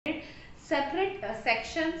separate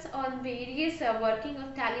sections on various working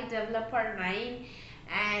of Tally Developer 9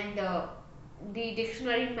 and the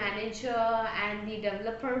dictionary manager and the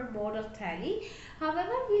developer mode of Tally.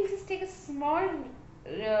 However, we'll just take a small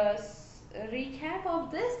recap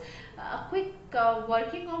of this, a quick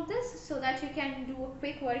working of this, so that you can do a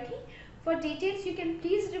quick working. For details, you can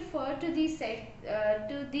please refer to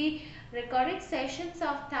the recorded sessions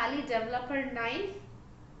of Tally Developer 9,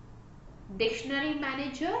 Dictionary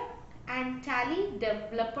Manager and Tally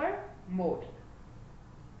Developer Mode.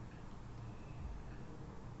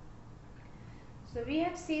 So we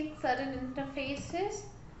have seen certain interfaces.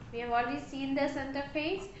 We have already seen this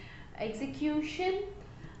interface. Execution.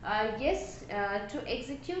 Yes, to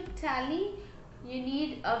execute Tally, you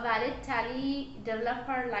need a valid Tally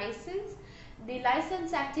developer license. The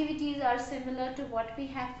license activities are similar to what we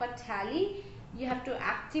have for Tally. You have to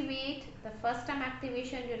activate. The first time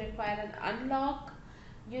activation, you require an unlock.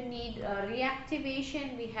 You need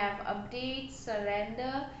reactivation. We have update,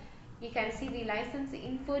 surrender. You can see the license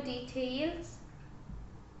info details.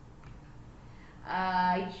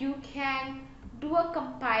 You can do a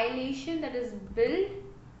compilation, that is build,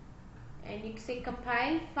 and you say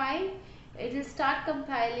compile file. It will start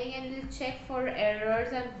compiling and it will check for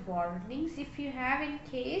errors and warnings if you have in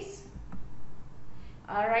case.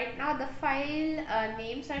 Right now the file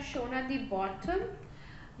names are shown at the bottom.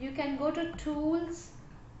 You can go to tools,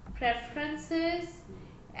 preferences,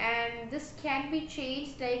 and this can be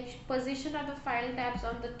changed, like position of the file tabs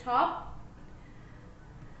on the top.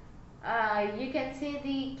 You can say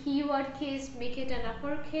the keyword case, make it an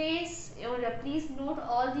uppercase. Please note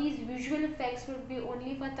all these visual effects will be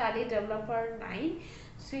only for Tally Developer 9.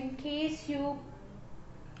 So in case you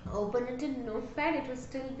open it in Notepad, it will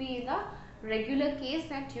still be in the regular case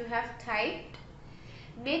that you have typed.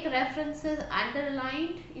 Make references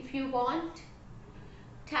underlined if you want.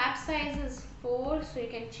 Tab size is 4, so you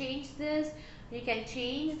can change this. You can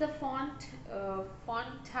change the font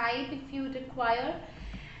type if you require.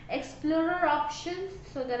 Explorer options.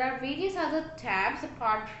 So there are various other tabs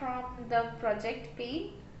apart from the project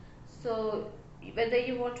pane. So whether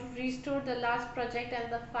you want to restore the last project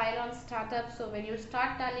and the file on startup, so when you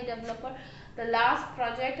start Tally Developer, the last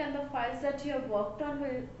project and the files that you have worked on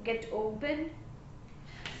will get open.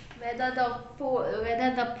 Whether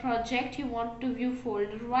the project you want to view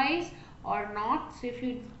folder wise or not. So if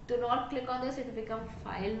you do not click on this, it will become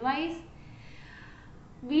file wise.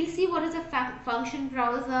 We'll see what is a function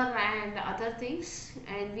browser and other things,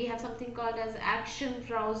 and we have something called as action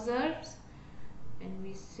browsers, and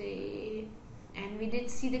we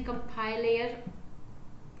did see the compiler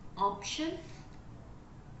option.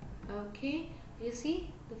 Okay, you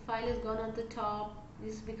see the file is gone on the top.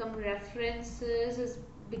 This become references, has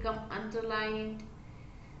become underlined.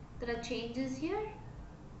 There are changes here.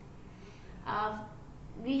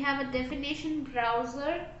 We have a definition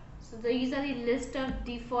browser. So these are the list of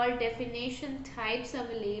default definition types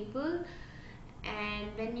available, and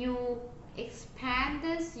when you expand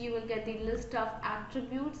this, you will get the list of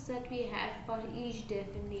attributes that we have for each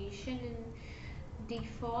definition in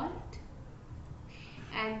default,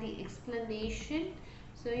 and the explanation.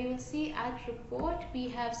 So you will see at report we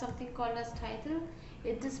have something called as title.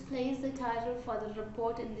 It displays the title for the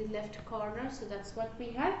report in the left corner. So that's what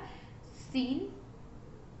we have seen.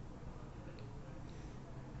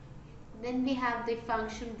 Then we have the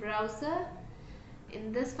function browser.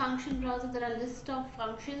 In this function browser, there are a list of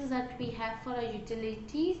functions that we have for our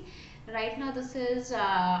utilities. Right now, this is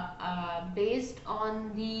based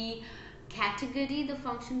on the category the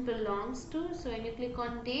function belongs to. So when you click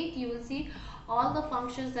on date, you will see all the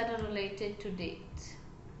functions that are related to date.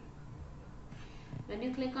 When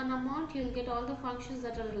you click on amount, you will get all the functions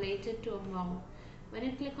that are related to amount. When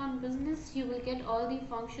you click on business, you will get all the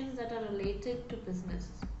functions that are related to business.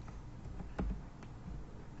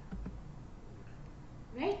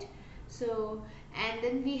 Right? So, and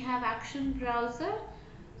then we have action browser.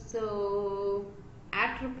 So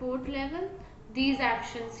at report level, these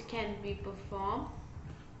actions can be performed.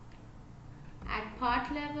 At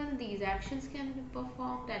part level, these actions can be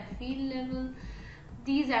performed. At field level,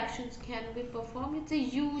 these actions can be performed. It's a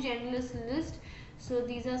huge endless list. So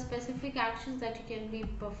these are specific actions that can be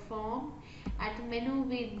performed. At menu,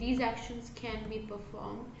 these actions can be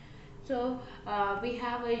performed. So we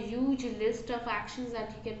have a huge list of actions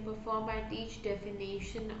that you can perform at each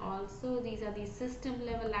definition also. These are the system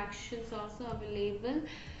level actions also available.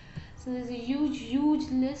 So there's a huge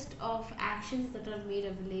list of actions that are made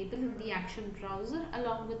available in the action browser,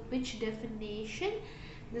 along with which definition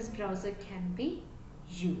this browser can be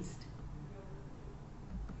used.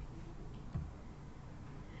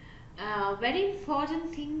 very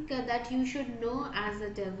important thing that you should know as a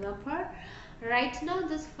developer. Right now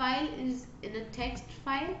this file is in a text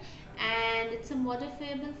file and it's a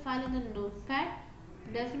modifiable file in a notepad.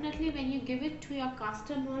 Definitely when you give it to your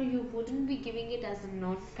customer, you wouldn't be giving it as a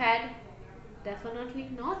notepad. Definitely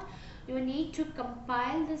not. You need to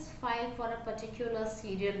compile this file for a particular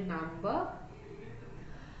serial number.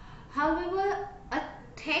 However, a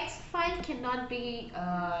text file cannot be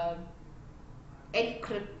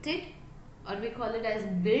encrypted, or we call it as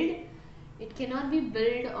build. It cannot be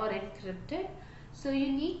build or encrypted. So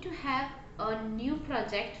you need to have a new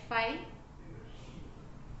project file,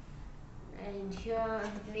 and here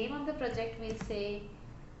the name of the project will say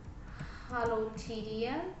hello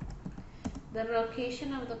TDL, the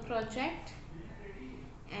location of the project,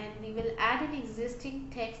 and we will add an existing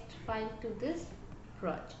text file to this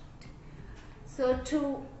project. So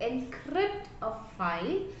to encrypt a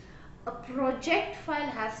file, a project file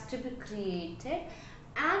has to be created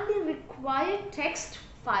and the required text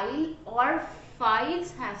file or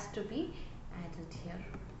files has to be added here.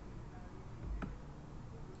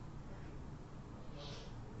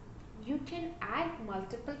 You can add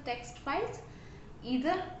multiple text files.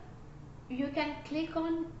 Either you can click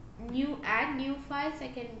on add new files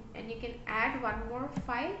and you can add one more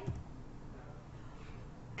file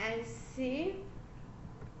and save,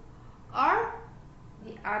 or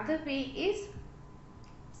the other way is,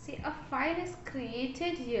 say a file is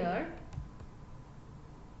created here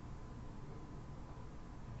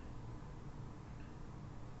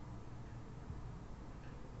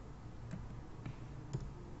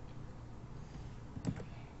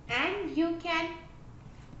and you can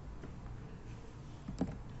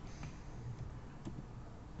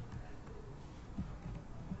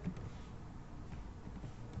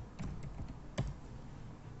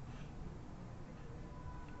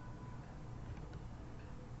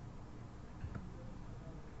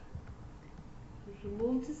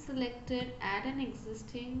remove the selected, add an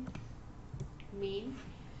existing main,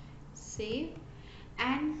 save,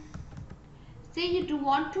 and say you do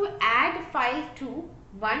want to add file to.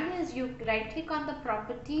 One is you right click on the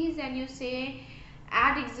properties and you say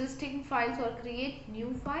add existing files or create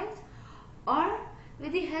new files, or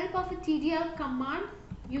with the help of a TDL command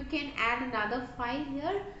you can add another file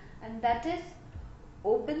here, and that is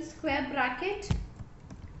open square bracket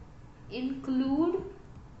include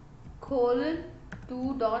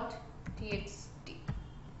 :2.txt,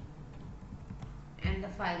 and the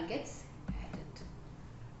file gets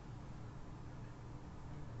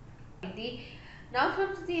added. Now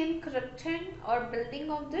comes the encryption or building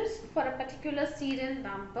of this for a particular serial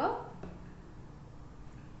number.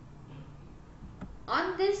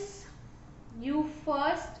 On this, you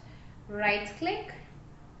first right click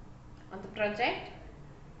on the project,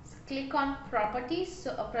 click on properties.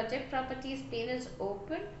 So a project properties pane is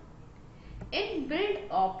open. In build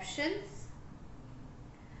options,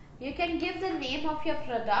 you can give the name of your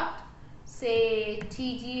product, say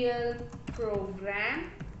TDL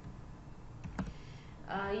program.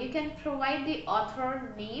 You can provide the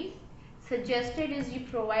author name. Suggested is you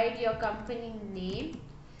provide your company name,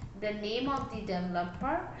 the name of the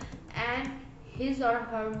developer, and his or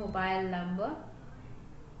her mobile number.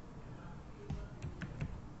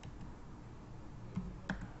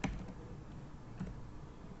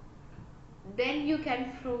 Then you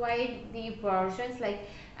can provide the versions, like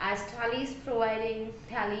as Tally is providing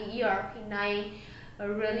Tally ERP9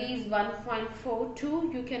 release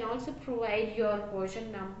 1.42, you can also provide your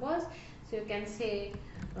version numbers. So you can say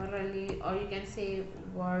release, or you can say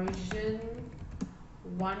version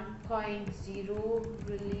 1.0,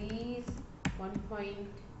 release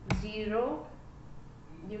 1.0.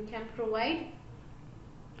 You can provide.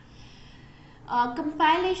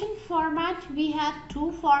 Compilation format, we have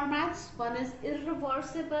two formats. One is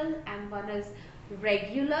irreversible and one is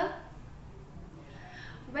regular.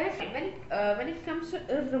 When it comes to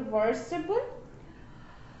irreversible,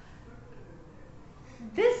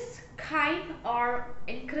 this kind or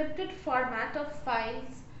encrypted format of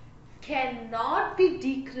files cannot be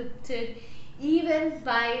decrypted even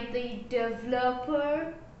by the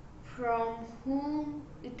developer from whom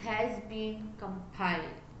it has been compiled,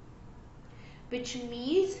 which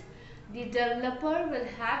means the developer will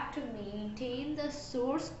have to maintain the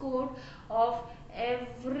source code of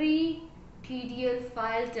every TDL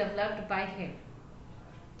file developed by him.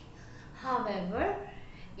 However,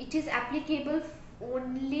 it is applicable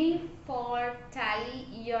only for Tally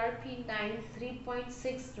ERP9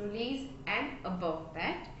 3.6 release and above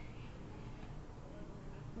that.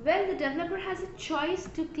 Well, the developer has a choice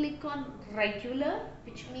to click on regular,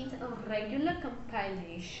 which means a regular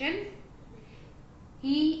compilation.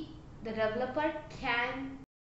 He the developer can